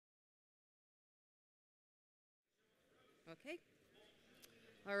Okay.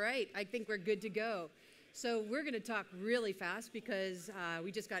 All right. I think we're good to go. So we're going to talk really fast because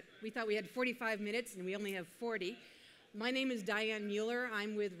we thought we had 45 minutes and we only have 40. My name is Diane Mueller.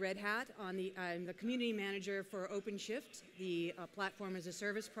 I'm with Red Hat. I'm the community manager for OpenShift, the platform as a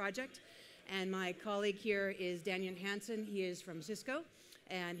service project. And my colleague here is Daniel Hansen. He is from Cisco,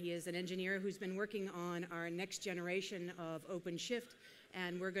 and he is an engineer who's been working on our next generation of OpenShift.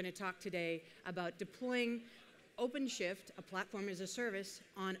 And we're going to talk today about deploying OpenShift, a platform as a service,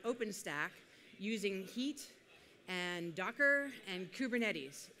 on OpenStack using Heat and Docker and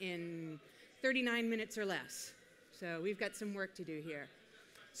Kubernetes in 39 minutes or less. So we've got some work to do here.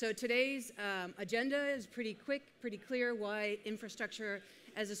 So today's agenda is pretty quick, pretty clear why infrastructure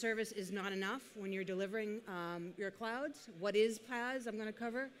as a service is not enough when you're delivering your clouds. What is PaaS? I'm going to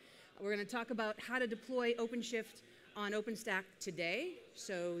cover. We're going to talk about how to deploy OpenShift on OpenStack today.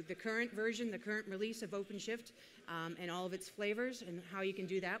 So the current version, the current release of OpenShift and all of its flavors and how you can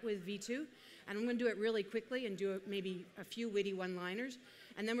do that with V2. And I'm going to do it really quickly and do maybe a few witty one-liners.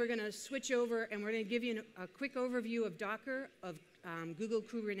 And then we're going to switch over and we're going to give you a quick overview of Docker, of Google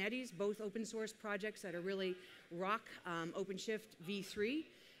Kubernetes, both open source projects that are really rock OpenShift v3.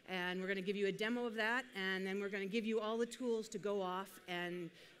 And we're going to give you a demo of that. And then we're going to give you all the tools to go off and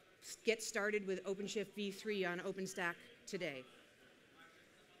get started with OpenShift v3 on OpenStack today.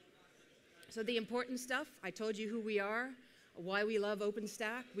 So the important stuff, I told you who we are, why we love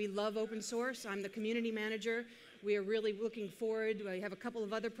OpenStack. We love open source. I'm the community manager. We are really looking forward. We have a couple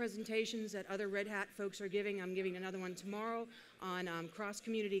of other presentations that other Red Hat folks are giving. I'm giving another one tomorrow on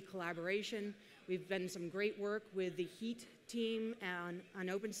cross-community collaboration. We've done some great work with the Heat team on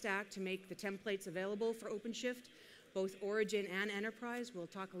OpenStack to make the templates available for OpenShift, both Origin and Enterprise. We'll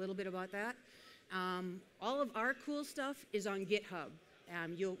talk a little bit about that. All of our cool stuff is on GitHub.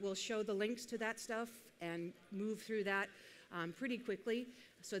 We'll show the links to that stuff and move through that pretty quickly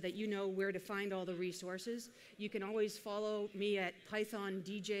so that you know where to find all the resources. You can always follow me at Python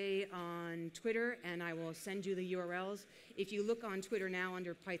DJ on Twitter, and I will send you the URLs. If you look on Twitter now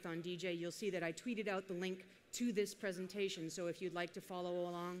under Python DJ, you'll see that I tweeted out the link to this presentation. So if you'd like to follow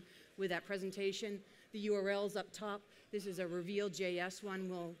along with that presentation, the URL's up top. This is a Reveal.js one.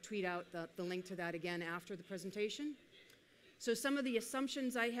 We'll tweet out the link to that again after the presentation. So some of the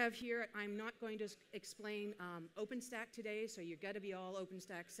assumptions I have here, I'm not going to explain OpenStack today, so you've got to be all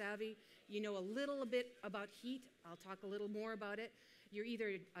OpenStack savvy. You know a little bit about Heat. I'll talk a little more about it. You're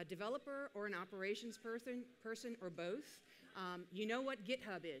either a developer or an operations person or both. You know what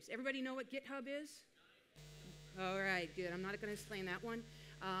GitHub is. Everybody know what GitHub is? All right, good. I'm not going to explain that one.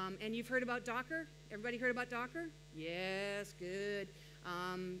 And you've heard about Docker? Everybody heard about Docker? Yes, good.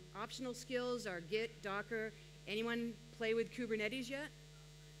 Optional skills are Git, Docker. Anyone play with Kubernetes yet?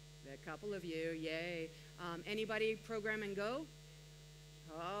 A couple of you, yay. Anybody program in Go?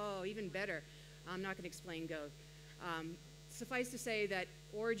 Oh, even better. I'm not going to explain Go. Suffice to say that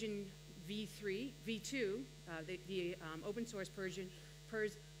Origin v2, the open source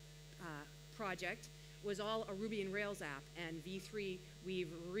project, was all a Ruby and Rails app, and v3,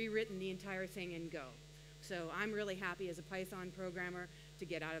 we've rewritten the entire thing in Go. So I'm really happy as a Python programmer to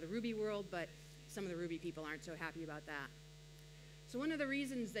get out of the Ruby world, but some of the Ruby people aren't so happy about that. So one of the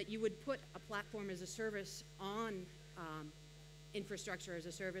reasons that you would put a platform as a service on infrastructure as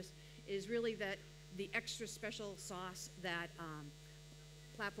a service is really that the extra special sauce that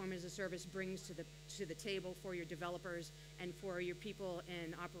platform as a service brings to the table for your developers and for your people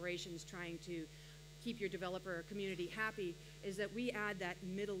in operations trying to keep your developer community happy is that we add that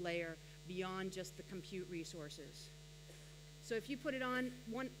middle layer beyond just the compute resources. So if you put it on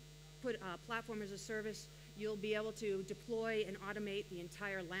put a platform as a service, you'll be able to deploy and automate the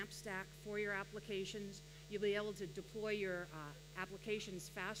entire LAMP stack for your applications. You'll be able to deploy your applications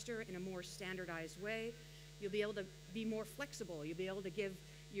faster in a more standardized way. You'll be able to be more flexible. You'll be able to give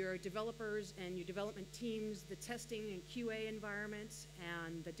your developers and your development teams the testing and QA environments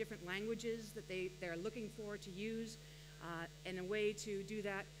and the different languages that they're looking for to use in a way to do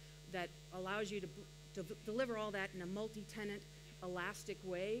that that allows you to deliver all that in a multi-tenant elastic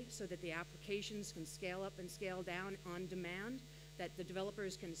way so that the applications can scale up and scale down on demand, that the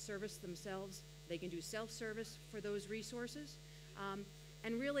developers can service themselves, they can do self-service for those resources.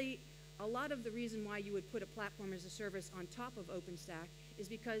 And really, a lot of the reason why you would put a platform as a service on top of OpenStack is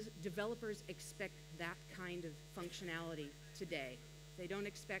because developers expect that kind of functionality today. They don't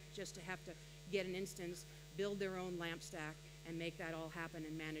expect just to have to get an instance, build their own LAMP stack, and make that all happen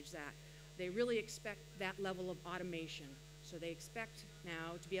and manage that. They really expect that level of automation. So they expect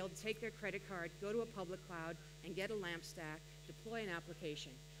now to be able to take their credit card, go to a public cloud, and get a LAMP stack, deploy an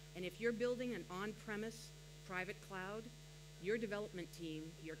application. And if you're building an on-premise private cloud, your development team,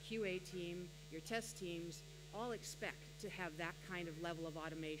 your QA team, your test teams all expect to have that kind of level of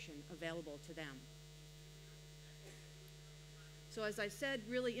automation available to them. So as I said,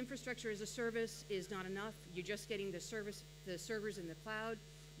 really infrastructure as a service is not enough. You're just getting the servers in the cloud.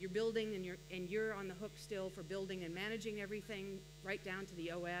 You're building and you're on the hook still for building and managing everything right down to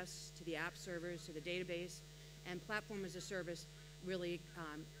the OS, to the app servers, to the database. And platform as a service really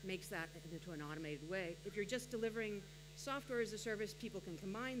makes that into an automated way. If you're just delivering software as a service, people can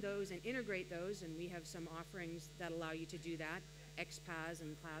combine those and integrate those, and we have some offerings that allow you to do that, XPaaS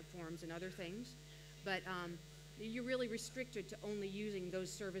and CloudForms and other things. But you're really restricted to only using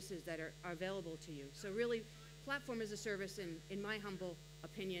those services that are available to you. So really, platform as a service, in my humble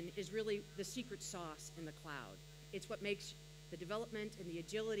opinion, is really the secret sauce in the cloud. It's what makes the development and the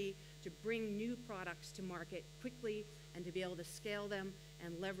agility to bring new products to market quickly and to be able to scale them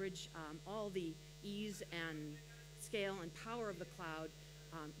and leverage all the ease and scale and power of the cloud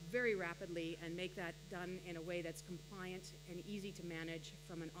very rapidly and make that done in a way that's compliant and easy to manage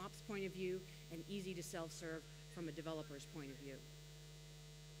from an ops point of view and easy to self-serve from a developer's point of view.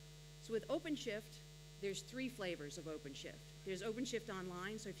 So with OpenShift, there's 3 flavors of OpenShift. There's OpenShift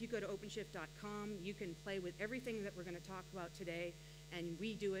Online, so if you go to openshift.com, you can play with everything that we're going to talk about today, and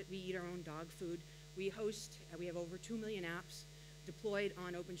we do it, we eat our own dog food. We host, we have over 2 million apps deployed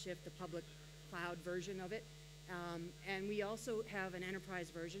on OpenShift, the public cloud version of it, and we also have an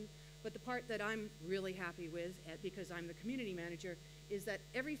enterprise version. But the part that I'm really happy with, because I'm the community manager, is that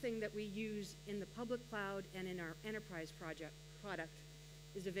everything that we use in the public cloud and in our enterprise product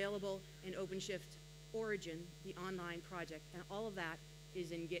is available in OpenShift Origin, the online project, and all of that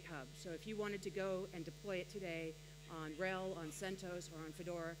is in GitHub. So if you wanted to go and deploy it today on RHEL, on CentOS, or on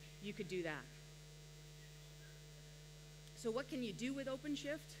Fedora, you could do that. So what can you do with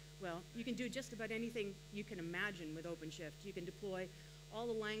OpenShift? Well, you can do just about anything you can imagine with OpenShift. You can deploy all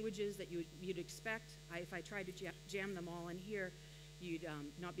the languages that you'd expect. If I tried to jam them all in here, you'd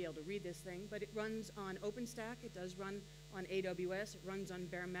not be able to read this thing, but it runs on OpenStack, it does run on AWS, it runs on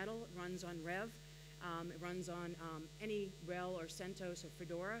bare metal, it runs on Rev, it runs on any RHEL or CentOS or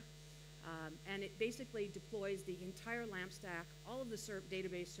Fedora, and it basically deploys the entire LAMP stack, all of the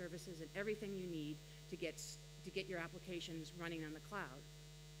database services and everything you need to get your applications running on the cloud.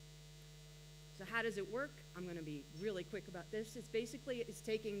 So how does it work? I'm going to be really quick about this. It's basically, it's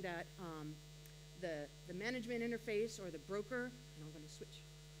taking that, the management interface or the broker, and I'm going to switch.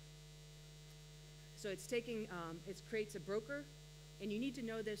 So it's taking, it creates a broker, and you need to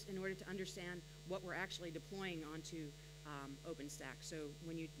know this in order to understand what we're actually deploying onto OpenStack. So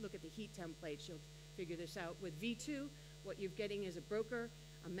when you look at the heat templates, you'll figure this out. With V2, what you're getting is a broker,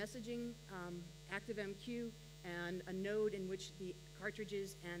 a messaging, ActiveMQ, and a node in which the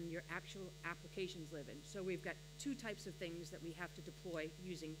cartridges and your actual applications live in. So we've got 2 types of things that we have to deploy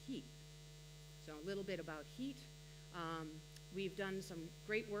using heat. So a little bit about heat. We've done some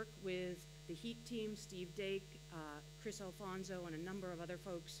great work with the heat team. Steve Dake, Chris Alfonso, and a number of other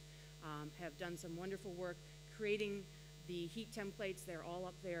folks have done some wonderful work creating the heat templates. They're all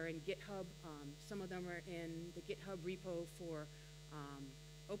up there in GitHub. Some of them are in the GitHub repo for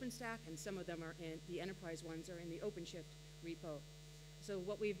OpenStack, and some of them are in the enterprise ones are in the OpenShift repo. So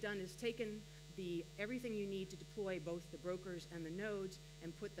what we've done is taken everything you need to deploy both the brokers and the nodes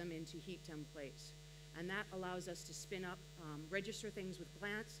and put them into heat templates. And that allows us to spin up, register things with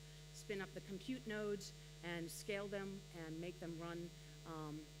Glance, spin up the compute nodes, and scale them and make them run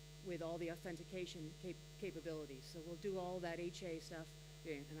with all the authentication capabilities. So we'll do all that HA stuff,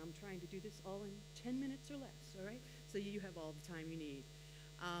 and I'm trying to do this all in 10 minutes or less, all right? So you have all the time you need.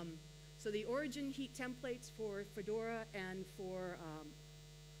 So the origin heat templates for Fedora and for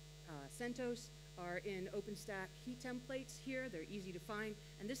CentOS are in OpenStack heat templates here. They're easy to find.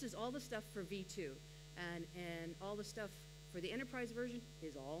 And this is all the stuff for V2. And all the stuff for the enterprise version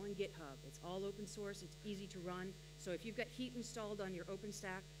is all in GitHub. It's all open source. It's easy to run. So if you've got heat installed on your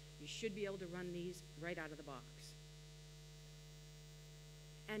OpenStack, you should be able to run these right out of the box.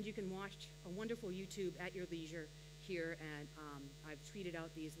 And you can watch a wonderful YouTube at your leisure here, and I've tweeted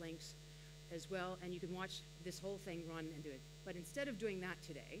out these links as well, and you can watch this whole thing run and do it. But instead of doing that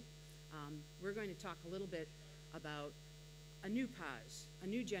today, we're going to talk a little bit about a new PaaS, a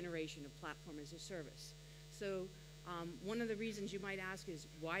new generation of platform as a service. So one of the reasons you might ask is,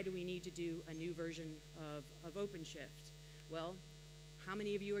 why do we need to do a new version of OpenShift? Well, how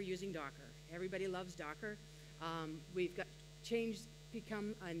many of you are using Docker? Everybody loves Docker. We've got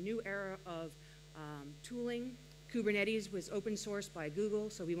become a new era of tooling. Kubernetes was open source by Google,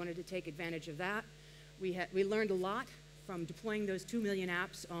 so we wanted to take advantage of that. We learned a lot from deploying those 2 million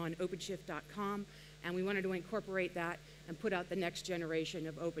apps on OpenShift.com. And we wanted to incorporate that and put out the next generation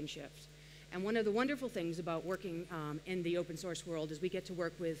of OpenShift. And one of the wonderful things about working in the open source world is we get to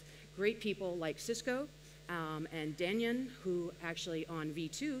work with great people like Cisco and Danyan, who actually on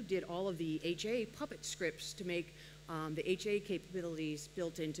V2 did all of the HA Puppet scripts to make the HA capabilities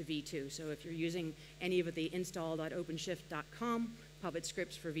built into V2. So if you're using any of the install.openshift.com Puppet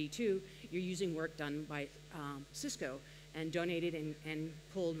scripts for V2, you're using work done by Cisco and donated and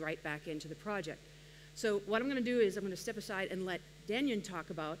pulled right back into the project. So what I'm going to do is I'm going to step aside and let Danyan talk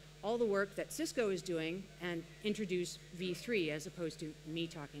about all the work that Cisco is doing and introduce V3 as opposed to me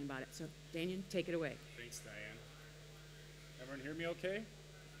talking about it. So Danyan, take it away. Thanks, Diane. Everyone hear me okay?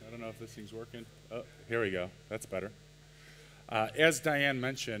 I don't know if this thing's working. Oh, here we go. That's better. As Diane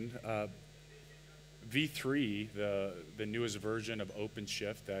mentioned, V3, the newest version of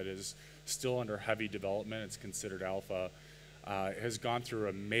OpenShift that is still under heavy development, it's considered alpha, has gone through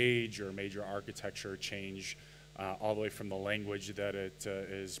a major architecture change all the way from the language that it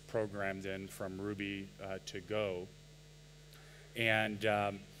is programmed in from Ruby to Go. And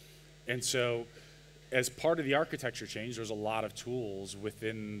so as part of the architecture change, there's a lot of tools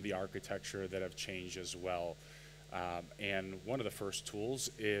within the architecture that have changed as well. And one of the first tools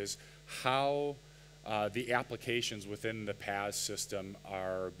is how the applications within the PaaS system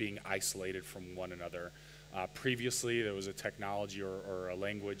are being isolated from one another. Previously, there was a technology or a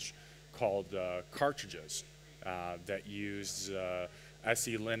language called cartridges that used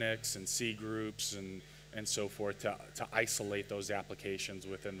SE Linux and C groups and so forth to isolate those applications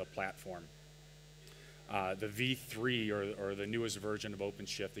within the platform. The V3, or the newest version of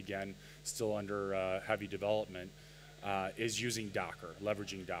OpenShift, again, still under heavy development, is using Docker,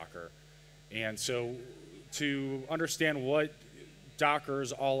 leveraging Docker. And so to understand what Docker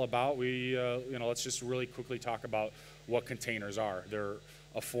is all about, let's just really quickly talk about what containers are. They're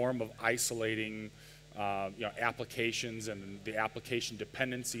a form of isolating applications and the application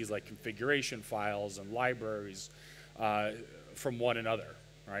dependencies like configuration files and libraries from one another,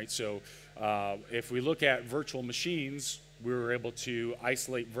 right? So if we look at virtual machines, we were able to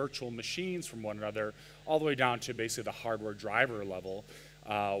isolate virtual machines from one another all the way down to basically the hardware driver level.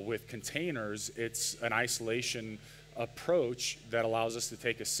 With containers, it's an isolation approach that allows us to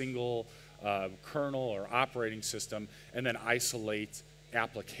take a single kernel or operating system and then isolate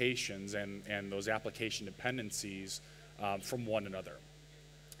applications and those application dependencies from one another.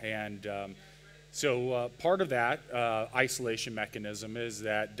 And so part of that isolation mechanism is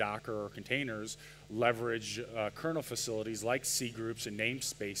that Docker or containers leverage kernel facilities like C groups and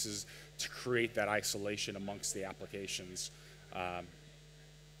namespaces to create that isolation amongst the applications.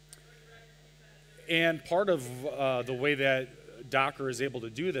 And part of the way that Docker is able to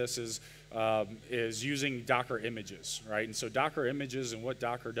do this is using Docker images, right? And so Docker images, and what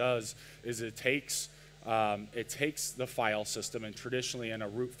Docker does is it takes the file system, and traditionally in a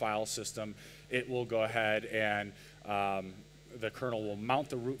root file system, it will go ahead and the kernel will mount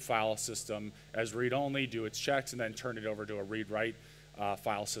the root file system as read-only, do its checks, and then turn it over to a read-write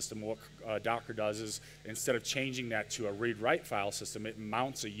file system. What Docker does is, instead of changing that to a read-write file system, it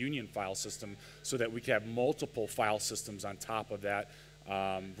mounts a union file system so that we can have multiple file systems on top of that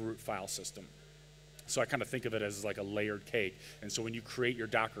root file system. So I kind of think of it as like a layered cake. And so when you create your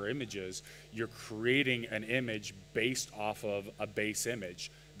Docker images, you're creating an image based off of a base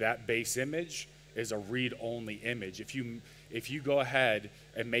image. That base image is a read-only image. If you go ahead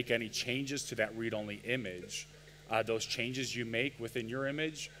and make any changes to that read-only image, those changes you make within your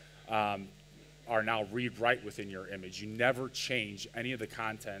image are now read-write within your image. You never change any of the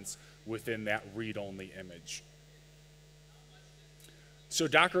contents within that read-only image. So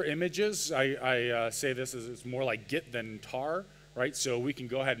Docker images, I say this is it's more like Git than tar, right? So we can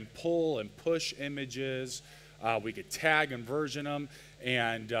go ahead and pull and push images. We could tag and version them.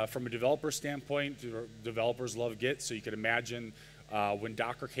 And from a developer standpoint, developers love Git. So you could imagine when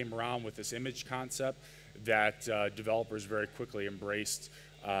Docker came around with this image concept, that developers very quickly embraced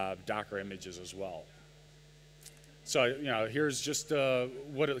Docker images as well. So here's just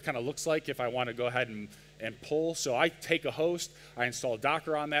what it kind of looks like if I want to go ahead and pull. So I take a host, I install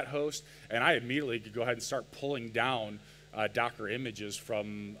Docker on that host, and I immediately could go ahead and start pulling down Docker images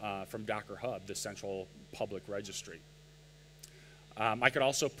from Docker Hub, the central public registry. I could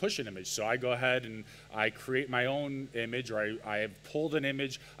also push an image. So I go ahead and I create my own image, or I have pulled an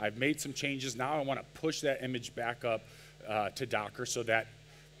image, I've made some changes. Now I want to push that image back up to Docker so that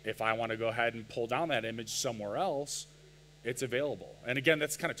if I want to go ahead and pull down that image somewhere else, it's available. And again,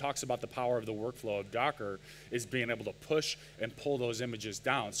 that's kind of talks about the power of the workflow of Docker, is being able to push and pull those images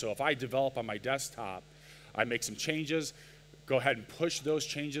down. So if I develop on my desktop, I make some changes, go ahead and push those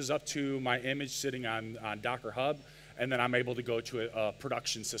changes up to my image sitting on Docker Hub, and then I'm able to go to a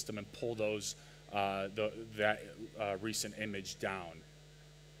production system and pull those that recent image down.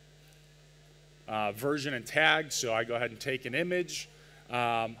 Version and tag, so I go ahead and take an image,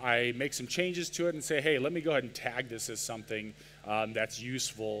 I make some changes to it and say, hey, let me go ahead and tag this as something that's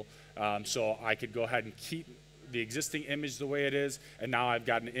useful, so I could go ahead and keep the existing image the way it is, and now I've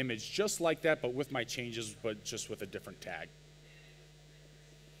got an image just like that, but with my changes, but just with a different tag.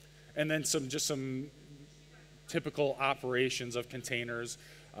 And then just some typical operations of containers.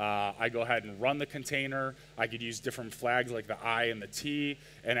 I go ahead and run the container. I could use different flags like the I and the T,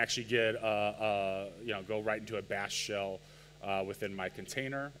 and actually get go right into a bash shell within my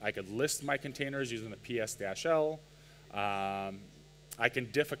container. I could list my containers using the ps-l. I can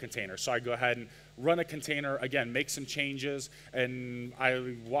diff a container. So I go ahead and run a container, again, make some changes, and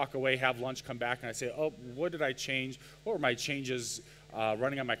I walk away, have lunch, come back, and I say, oh, what did I change? What were my changes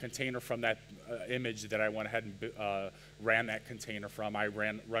running on my container from that image that I went ahead and ran that container from? I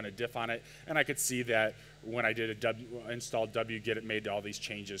run a diff on it, and I could see that when I did a install wget, it made all these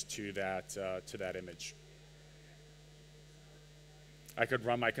changes to that image. I could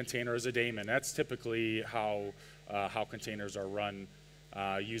run my container as a daemon. That's typically how containers are run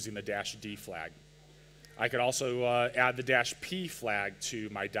using the -d flag. I could also add the -p flag to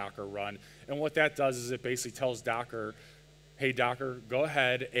my Docker run, and what that does is it basically tells Docker, hey Docker, go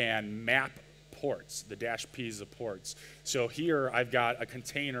ahead and map ports, the -p's of ports. So here I've got a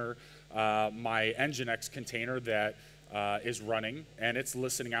container, my Nginx container that is running, and it's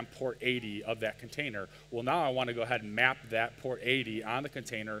listening on port 80 of that container. Well, now I want to go ahead and map that port 80 on the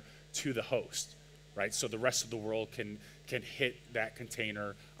container to the host, right? So the rest of the world can hit that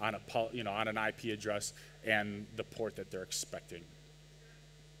container on on an IP address and the port that they're expecting.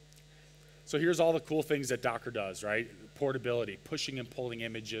 So here's all the cool things that Docker does, right? Portability, pushing and pulling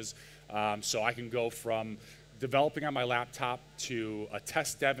images. So I can go from developing on my laptop to a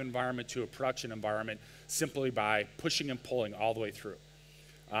test dev environment to a production environment simply by pushing and pulling all the way through.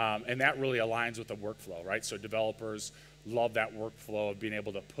 And that really aligns with the workflow, right? So developers love that workflow of being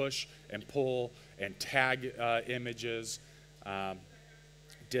able to push and pull and tag images,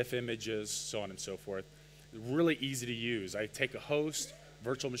 diff images, so on and so forth. Really easy to use. I take a host,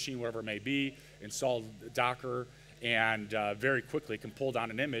 virtual machine, whatever it may be, install Docker, and very quickly can pull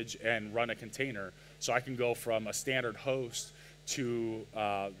down an image and run a container. So I can go from a standard host to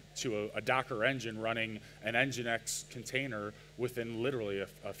a Docker engine running an Nginx container within literally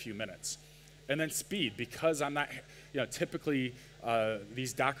a few minutes. And then speed, because I'm not, typically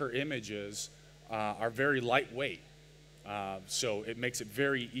these Docker images are very lightweight. So it makes it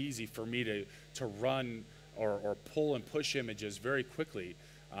very easy for me to run or pull and push images very quickly.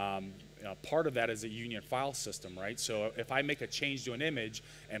 Part of that is a union file system, right? So if I make a change to an image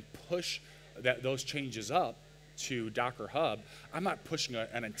and push those changes up to Docker Hub, I'm not pushing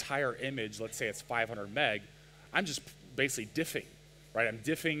an entire image, let's say it's 500 meg, I'm just basically diffing, right? I'm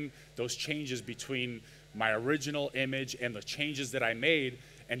diffing those changes between my original image and the changes that I made,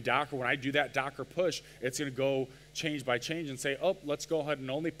 and Docker, when I do that Docker push, it's gonna go change by change and say, oh, let's go ahead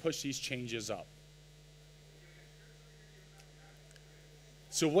and only push these changes up.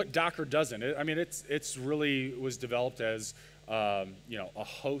 So what Docker doesn't, it's really was developed as a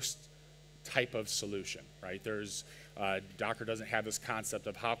host type of solution, right? Docker doesn't have this concept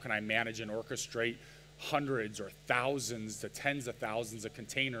of how can I manage and orchestrate hundreds or thousands to tens of thousands of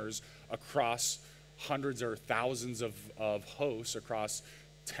containers across hundreds or thousands of hosts across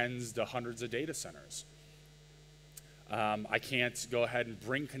tens to hundreds of data centers. I can't go ahead and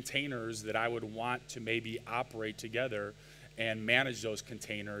bring containers that I would want to maybe operate together and manage those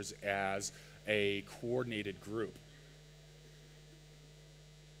containers as a coordinated group.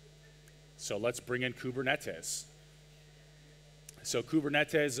 So let's bring in Kubernetes. So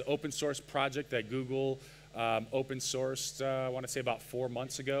Kubernetes is an open source project that Google open sourced, I want to say about 4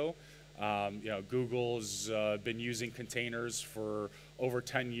 months ago. Google's been using containers for over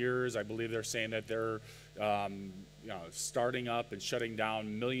 10 years. I believe they're saying that they're starting up and shutting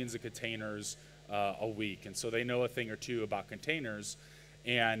down millions of containers a week. And so they know a thing or two about containers.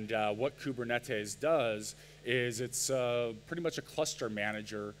 And what Kubernetes does is it's pretty much a cluster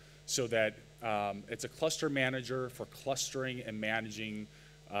manager, so that it's a cluster manager for clustering and managing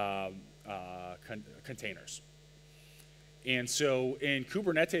containers. And so in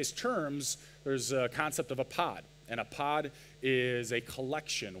Kubernetes terms, there's a concept of a pod. And a pod is a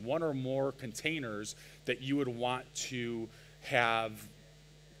collection, one or more containers that you would want to have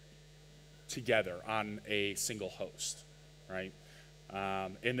together on a single host, right?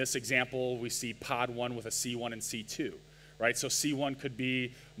 In this example, we see pod 1 with a C1 and C2, right? So C1 could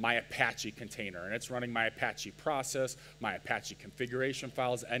be my Apache container, and it's running my Apache process, my Apache configuration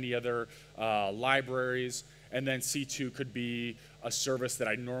files, any other libraries. And then C2 could be a service that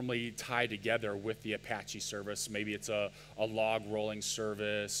I normally tie together with the Apache service. Maybe it's a log rolling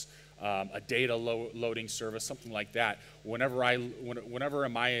service, a data loading service, something like that. Whenever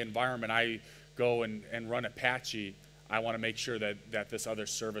in my environment I go and run Apache, I want to make sure that this other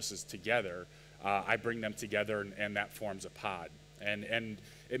service is together. I bring them together, and that forms a pod. And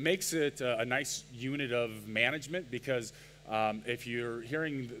it makes it a nice unit of management, because if you're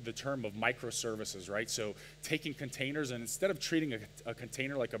hearing the term of microservices, right? So taking containers, and instead of treating a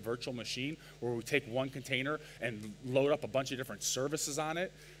container like a virtual machine where we take one container and load up a bunch of different services on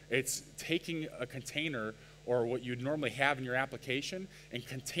it, it's taking a container, or what you'd normally have in your application, and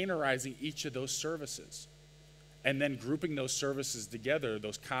containerizing each of those services, and then grouping those services together,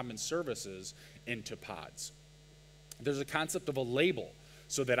 those common services, into pods. There's a concept of a label,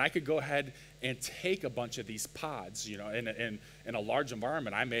 so that I could go ahead and take a bunch of these pods. You know, in a large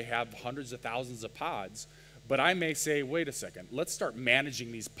environment, I may have hundreds of thousands of pods, but I may say, wait a second, let's start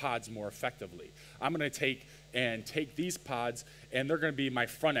managing these pods more effectively. I'm going to take these pods, and they're going to be my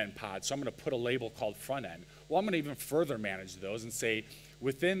front-end pods, so I'm going to put a label called front-end. Well, I'm going to even further manage those and say,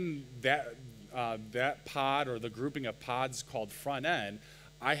 within that pod, or the grouping of pods called front-end,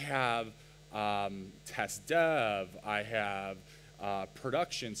 I have test dev, I have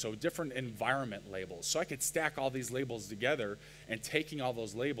production, so different environment labels. So I could stack all these labels together, and taking all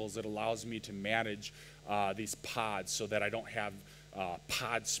those labels, it allows me to manage these pods so that I don't have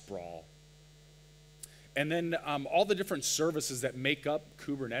pod sprawl. And then all the different services that make up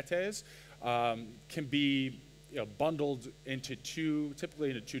Kubernetes can be bundled into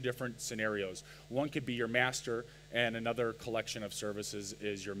typically into two different scenarios. One could be your master, and another collection of services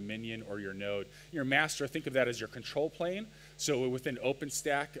is your minion or your node. Your master, think of that as your control plane. So within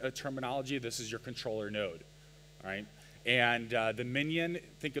OpenStack terminology, this is your controller node, right? And the minion,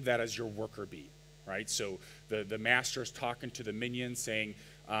 think of that as your worker bee, right? So the master is talking to the minion saying,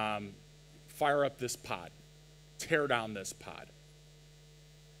 fire up this pod, tear down this pod.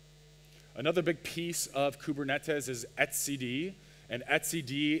 Another big piece of Kubernetes is etcd, and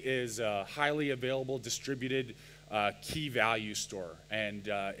etcd is a highly available distributed key value store, and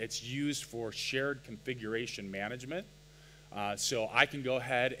it's used for shared configuration management. So I can go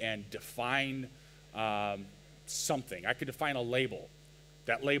ahead and define something. I could define a label.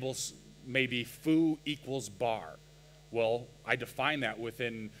 That label's maybe foo equals bar. Well, I define that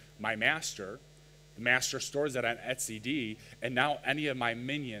within my master. The master stores that on etcd, and now any of my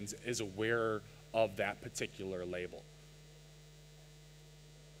minions is aware of that particular label.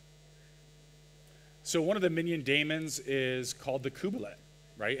 So one of the minion daemons is called the kubelet,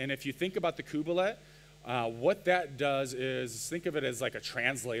 right? And if you think about the kubelet, what that does is think of it as like a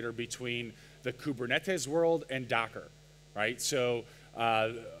translator between the Kubernetes world and Docker, right? So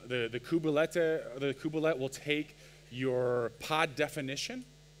the kubelet will take your pod definition,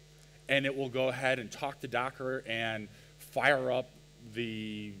 and it will go ahead and talk to Docker and fire up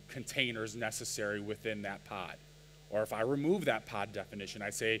the containers necessary within that pod. Or if I remove that pod definition, I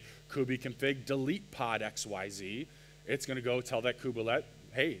say kubeconfig delete pod XYZ, it's going to go tell that kubelet,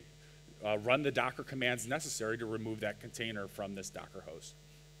 hey, run the Docker commands necessary to remove that container from this Docker host.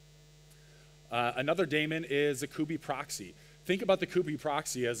 Another daemon is a kube proxy. Think about the kube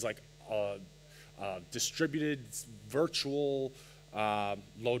proxy as like a distributed virtual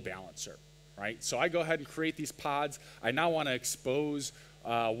load balancer, right? So I go ahead and create these pods. I now want to expose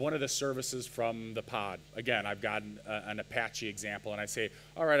one of the services from the pod. Again, I've got an Apache example, and I say,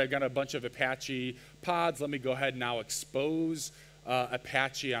 all right, I've got a bunch of Apache pods. Let me go ahead and now expose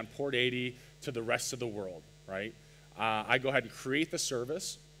Apache on port 80 to the rest of the world, right? I go ahead and create the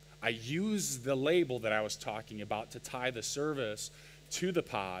service. I use the label that I was talking about to tie the service to the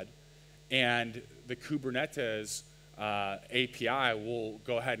pod, and the Kubernetes API will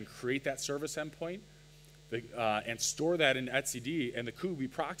go ahead and create that service endpoint and store that in etcd, and the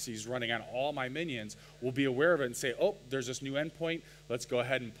kube proxies running on all my minions will be aware of it and say, oh, there's this new endpoint, let's go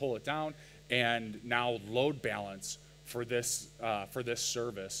ahead and pull it down, and now load balance for this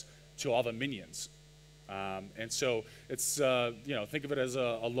service to all the minions. And so it's, think of it as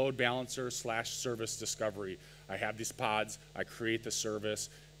a load balancer / service discovery. I have these pods, I create the service,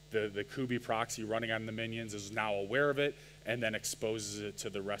 the kube proxy running on the minions is now aware of it, and then exposes it to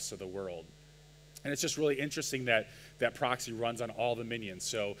the rest of the world. And it's just really interesting that that proxy runs on all the minions.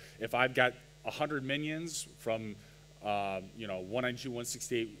 So if I've got 100 minions from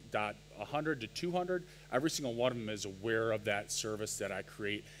 192.168.100 to 200, every single one of them is aware of that service that I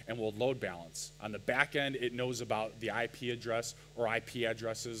create and will load balance. On the back end, it knows about the IP address or IP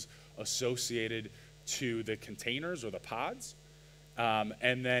addresses associated to the containers or the pods.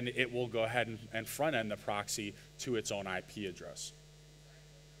 And then it will go ahead and front end the proxy to its own IP address.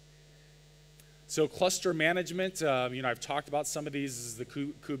 So cluster management, I've talked about some of these. This is the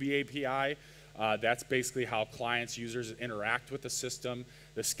Kubi API. That's basically how clients, users interact with the system.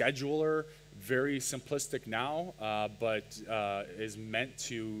 The scheduler, very simplistic now, but is meant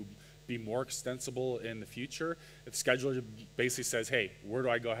to be more extensible in the future. The scheduler basically says, hey, where do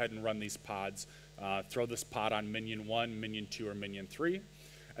I go ahead and run these pods? Throw this pod on minion 1, minion 2, or minion 3.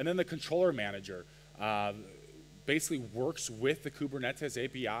 And then the controller manager basically works with the Kubernetes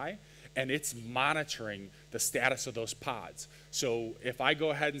API, and it's monitoring the status of those pods. So if I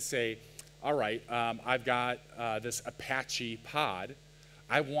go ahead and say, all right, I've got this Apache pod,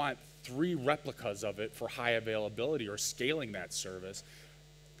 I want 3 replicas of it for high availability or scaling that service,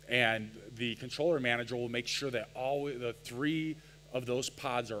 and the controller manager will make sure that all the 3 of those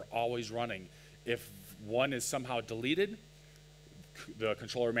pods are always running. If one is somehow deleted, the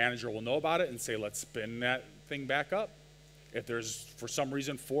controller manager will know about it and say, let's spin that thing back up. If there's, for some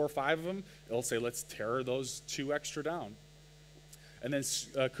reason, 4 or 5 of them, it'll say, let's tear those 2 extra down. And then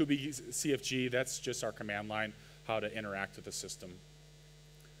Kubi CFG, that's just our command line, how to interact with the system.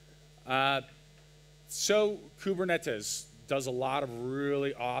 So Kubernetes does a lot of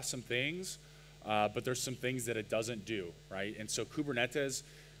really awesome things, but there's some things that it doesn't do, right? And so Kubernetes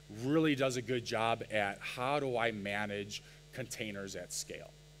really does a good job at how do I manage containers at scale.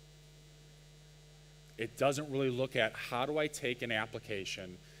 It doesn't really look at how do I take an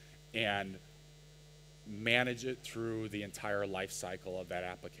application and manage it through the entire life cycle of that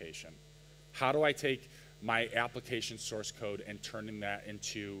application. How do I take my application source code and turning that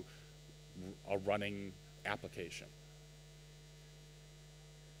into a running application?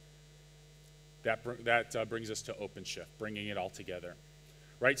 That brings us to OpenShift, bringing it all together.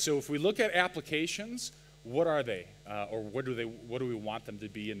 Right, so if we look at applications, what are they, or what do we want them to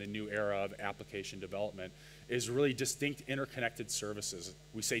be in the new era of application development? Is really distinct interconnected services.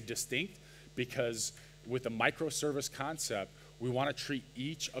 We say distinct because with the microservice concept, we want to treat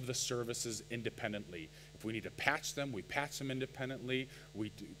each of the services independently. If we need to patch them, we patch them independently.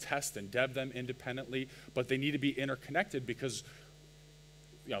 We test and dev them independently, but they need to be interconnected because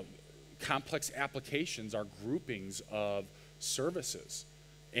complex applications are groupings of services.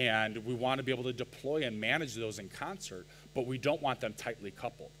 And we want to be able to deploy and manage those in concert, but we don't want them tightly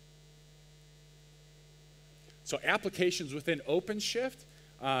coupled. So applications within OpenShift,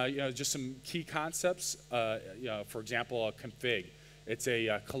 just some key concepts. For example, a config. It's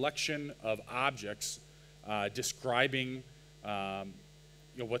a collection of objects describing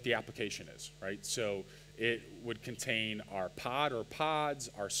what the application is, right? So it would contain our pod or pods,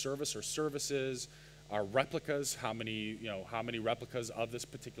 our service or services, our replicas, how many replicas of this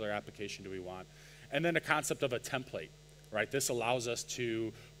particular application do we want, and then the concept of a template, right? This allows us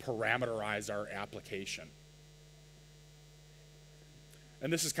to parameterize our application.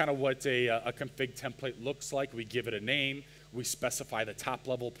 And this is kind of what a config template looks like. We give it a name, we specify the top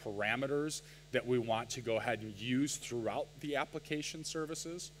level parameters that we want to go ahead and use throughout the application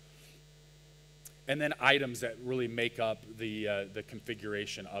services, and then items that really make up the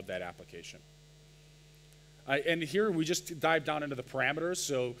configuration of that application. And here we just dive down into the parameters.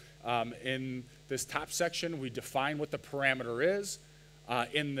 So in this top section, we define what the parameter is.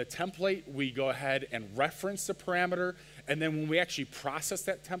 In the template, we go ahead and reference the parameter. And then when we actually process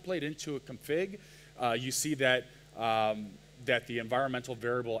that template into a config, you see that, that the environmental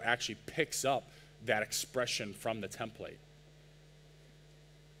variable actually picks up that expression from the template.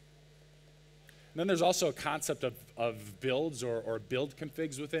 And then there's also a concept of builds or build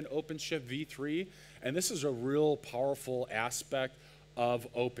configs within OpenShift v3. And this is a real powerful aspect of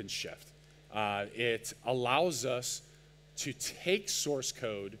OpenShift. It allows us to take source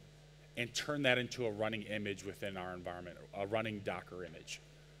code and turn that into a running image within our environment, a running Docker image.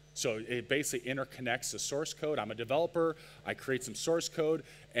 So it basically interconnects the source code. I'm a developer, I create some source code,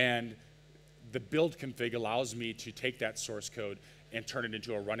 and the build config allows me to take that source code and turn it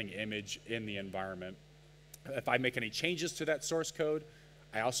into a running image in the environment. If I make any changes to that source code,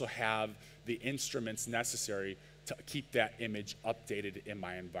 I also have the instruments necessary to keep that image updated in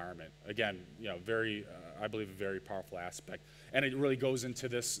my environment. Again, I believe a very powerful aspect. And it really goes into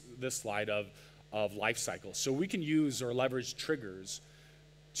this slide of life cycle. So we can use or leverage triggers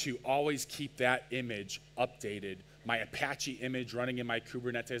to always keep that image updated. My Apache image running in my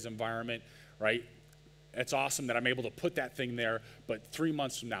Kubernetes environment, right? It's awesome that I'm able to put that thing there, but 3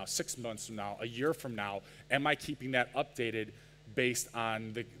 months from now, 6 months from now, a year from now, am I keeping that updated based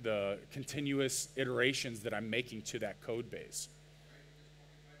on the continuous iterations that I'm making to that code base?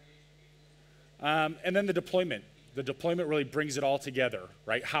 And then the deployment. The deployment really brings it all together,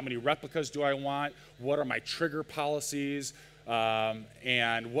 right? How many replicas do I want? What are my trigger policies?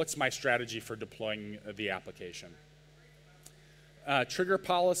 And what's my strategy for deploying the application? Trigger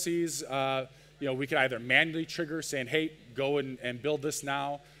policies, we could either manually trigger saying, hey, go and build this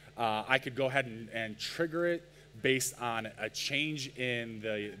now. I could go ahead and trigger it based on a change in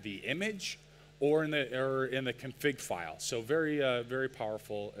the image or in the config file. So very, very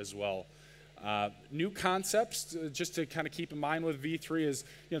powerful as well. New concepts, just to kind of keep in mind with V3 is,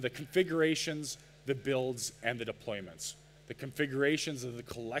 the configurations, the builds, and the deployments. The configurations of the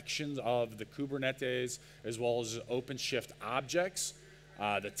collections of the Kubernetes, as well as OpenShift objects,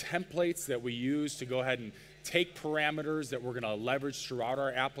 the templates that we use to go ahead and take parameters that we're going to leverage throughout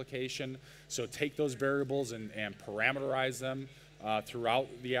our application. So take those variables and parameterize them throughout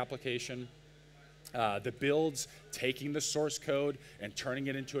the application. The builds, taking the source code and turning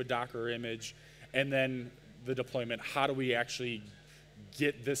it into a Docker image, and then the deployment. How do we actually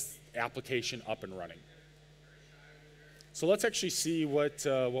get this application up and running? So let's actually see what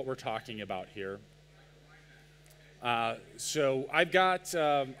we're talking about here. So I've got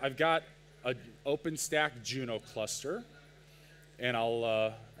an OpenStack Juno cluster, and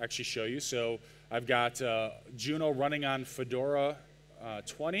I'll actually show you. So I've got Juno running on Fedora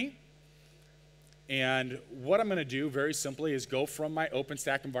 20. And what I'm going to do very simply is go from my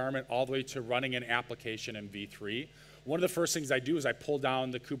OpenStack environment all the way to running an application in V3. One of the first things I do is I pull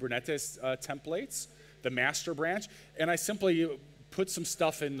down the Kubernetes templates, the master branch, and I simply put some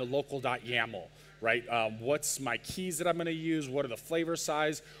stuff in the local.yaml, right? What's my keys that I'm going to use? What are the flavor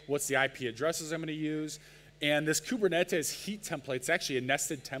size? What's the IP addresses I'm going to use? And this Kubernetes heat template is actually a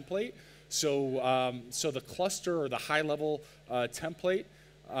nested template. So, so the cluster or the high-level template,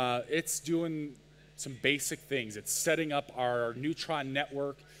 it's doing some basic things. It's setting up our Neutron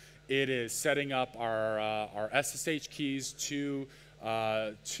network. It is setting up our SSH keys to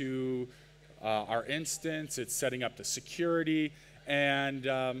our instance. It's setting up the security and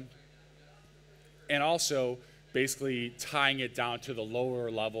also basically tying it down to the lower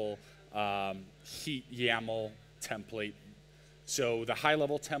level heat YAML template. So the high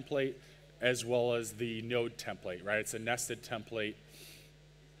level template as well as the node template, right? It's a nested template.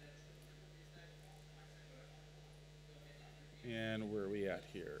 And where are we at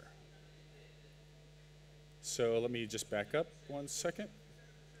here? So let me just back up 1 second.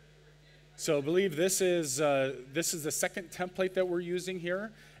 So I believe this is the second template that we're using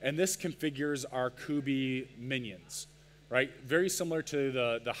here, and this configures our Kubi minions, right? Very similar to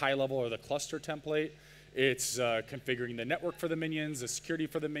the high level or the cluster template. It's configuring the network for the minions, the security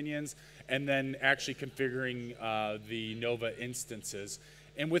for the minions, and then actually configuring the Nova instances.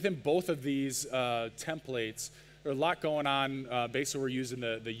 And within both of these templates, there's a lot going on. Basically, we're using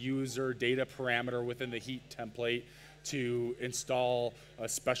the user data parameter within the heat template to install a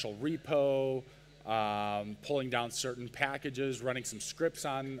special repo, pulling down certain packages, running some scripts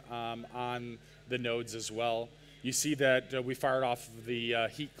on the nodes as well. You see that we fired off the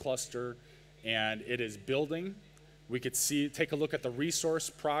heat cluster, and it is building. We could take a look at the resource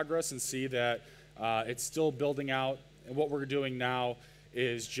progress and see that it's still building out. And what we're doing now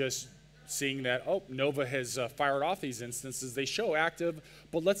is just seeing that, oh, Nova has fired off these instances. They show active,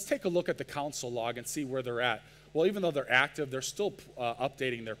 but let's take a look at the console log and see where they're at. Well, even though they're active, they're still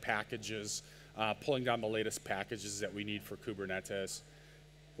updating their packages, pulling down the latest packages that we need for Kubernetes.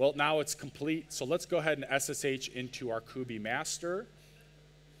 Well, now it's complete, so let's go ahead and SSH into our Kubi master.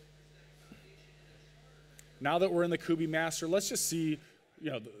 Now that we're in the Kubi master, let's just see,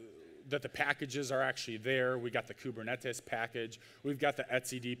 that the packages are actually there. We got the Kubernetes package. We've got the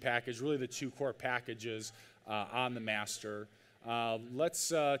etcd package, really the two core packages on the master.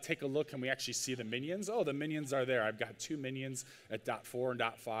 Let's take a look and we actually see the minions. Oh, the minions are there. I've got 2 minions at .4 and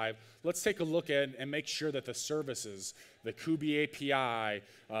 .5. Let's take a look at and make sure that the services, the Kubi API,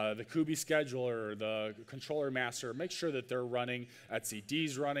 the Kubi scheduler, the controller master, make sure that they're running,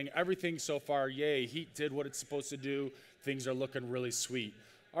 etcd's running, everything so far, yay, heat did what it's supposed to do. Things are looking really sweet.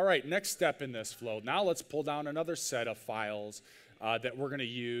 All right, next step in this flow. Now let's pull down another set of files that we're going to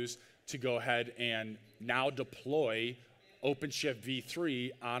use to go ahead and now deploy OpenShift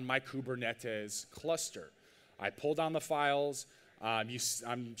v3 on my Kubernetes cluster. I pull down the files. I'm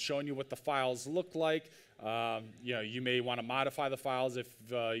showing you what the files look like. You may want to modify the files if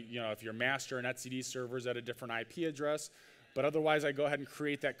if your master and etcd server is at a different IP address. But otherwise, I go ahead and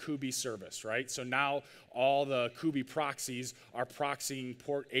create that Kubi service, right? So now all the Kubi proxies are proxying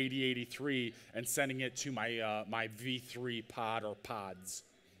port 8083 and sending it to my, my v3 pod or pods.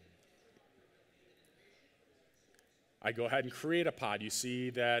 I go ahead and create a pod. You see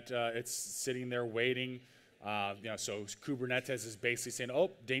that it's sitting there waiting. So Kubernetes is basically saying,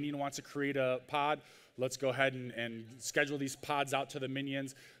 oh, Damien wants to create a pod. Let's go ahead and schedule these pods out to the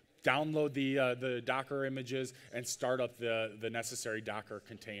minions, download the Docker images, and start up the necessary Docker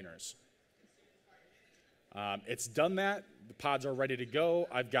containers. It's done that. The pods are ready to go.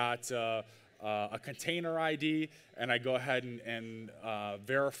 I've got a container ID, and I go ahead and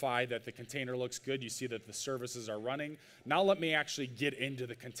verify that the container looks good. You see that the services are running. Now let me actually get into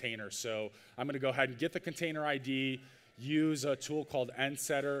the container. So I'm going to go ahead and get the container ID, use a tool called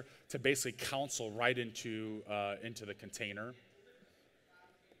nsetter to basically console right into the container.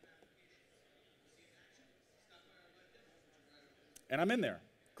 And I'm in there.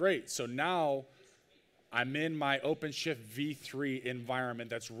 Great. So now I'm in my OpenShift v3 environment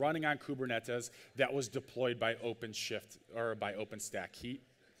that's running on Kubernetes that was deployed by OpenShift or by OpenStack Heat.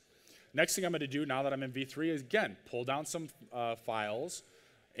 Next thing I'm going to do now that I'm in v3 is, again, pull down some files,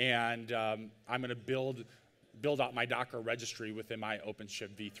 and I'm going to build out my Docker registry within my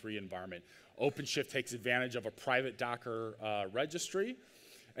OpenShift v3 environment. OpenShift takes advantage of a private Docker registry,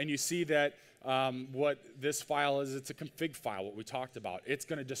 and you see that what this file is, it's a config file, what we talked about. It's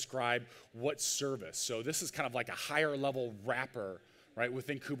going to describe what service. So this is kind of like a higher level wrapper, right?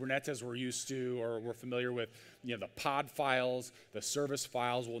 Within Kubernetes, we're used to, or we're familiar with, the pod files, the service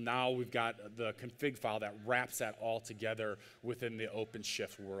files. Well, now we've got the config file that wraps that all together within the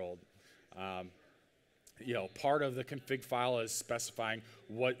OpenShift world. Part of the config file is specifying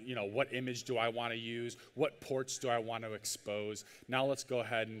what image do I want to use, what ports do I want to expose. Now let's go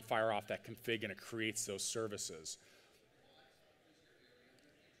ahead and fire off that config, and it creates those services.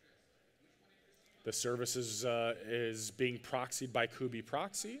 The services is being proxied by Kubi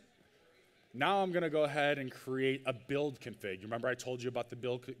proxy. Now I'm going to go ahead and create a build config. Remember I told you about the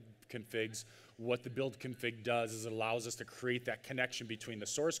build configs. What the build config does is it allows us to create that connection between the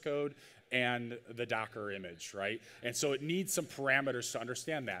source code and the Docker image, right? And so it needs some parameters to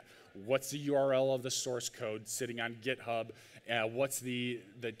understand that. What's the URL of the source code sitting on GitHub? What's the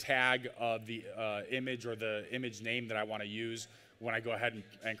tag of the image or the image name that I want to use when I go ahead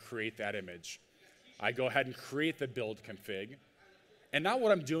and create that image? I go ahead and create the build config. And now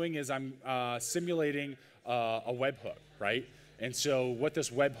what I'm doing is I'm simulating a webhook, right? And so what this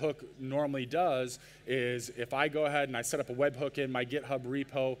webhook normally does is if I go ahead and I set up a webhook in my GitHub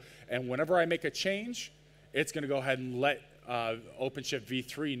repo, and whenever I make a change, it's going to go ahead and let OpenShift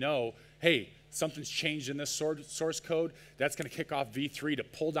v3 know, hey, something's changed in this source code. That's going to kick off v3 to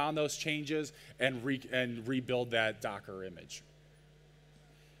pull down those changes and rebuild that Docker image.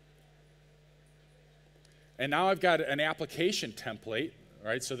 And now I've got an application template.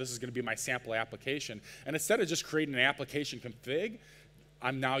 Right, so this is going to be my sample application. And instead of just creating an application config,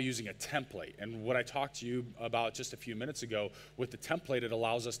 I'm now using a template. And what I talked to you about just a few minutes ago, with the template, it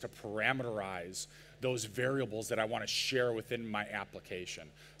allows us to parameterize those variables that I want to share within my application.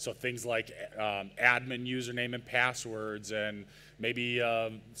 So things like admin username and passwords, and maybe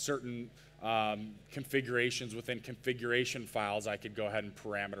certain configurations within configuration files I could go ahead and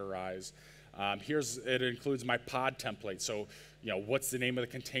parameterize. It includes my pod template. So, what's the name of the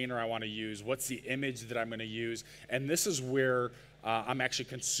container I want to use? What's the image that I'm going to use? And this is where I'm actually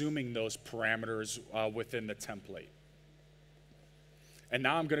consuming those parameters within the template. And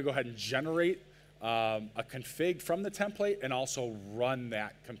now I'm going to go ahead and generate a config from the template and also run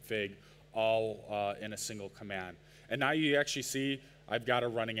that config all in a single command. And now you actually see I've got a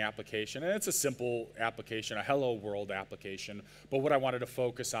running application, and it's a simple application, a hello world application. But what I wanted to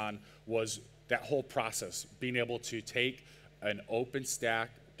focus on was that whole process, being able to take an OpenStack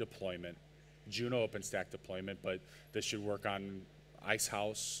deployment, Juno OpenStack deployment, but this should work on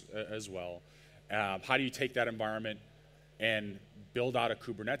Icehouse as well. How do you take that environment and build out a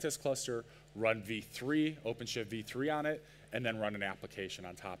Kubernetes cluster, run v3, OpenShift v3 on it, and then run an application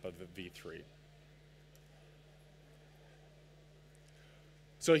on top of the v3?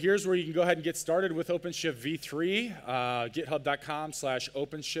 So here's where you can go ahead and get started with OpenShift v3,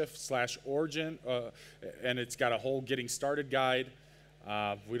 github.com/OpenShift/origin, and it's got a whole getting started guide.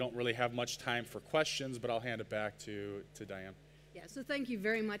 We don't really have much time for questions, but I'll hand it back to Diane. Yeah, so thank you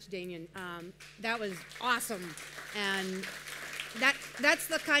very much, Damien. That was awesome. And that's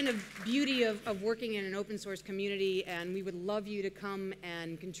the kind of beauty of working in an open source community, and we would love you to come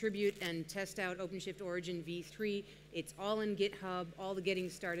and contribute and test out OpenShift Origin v3. It's all in GitHub, all the getting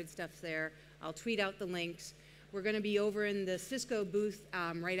started stuff's there. I'll tweet out the links. We're going to be over in the Cisco booth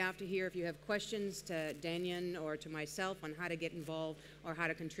right after here if you have questions to Danyan or to myself on how to get involved or how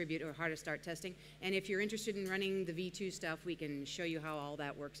to contribute or how to start testing. And if you're interested in running the V2 stuff, we can show you how all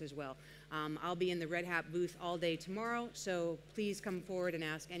that works as well. I'll be in the Red Hat booth all day tomorrow, so please come forward and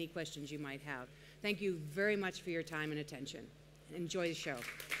ask any questions you might have. Thank you very much for your time and attention. Enjoy the show.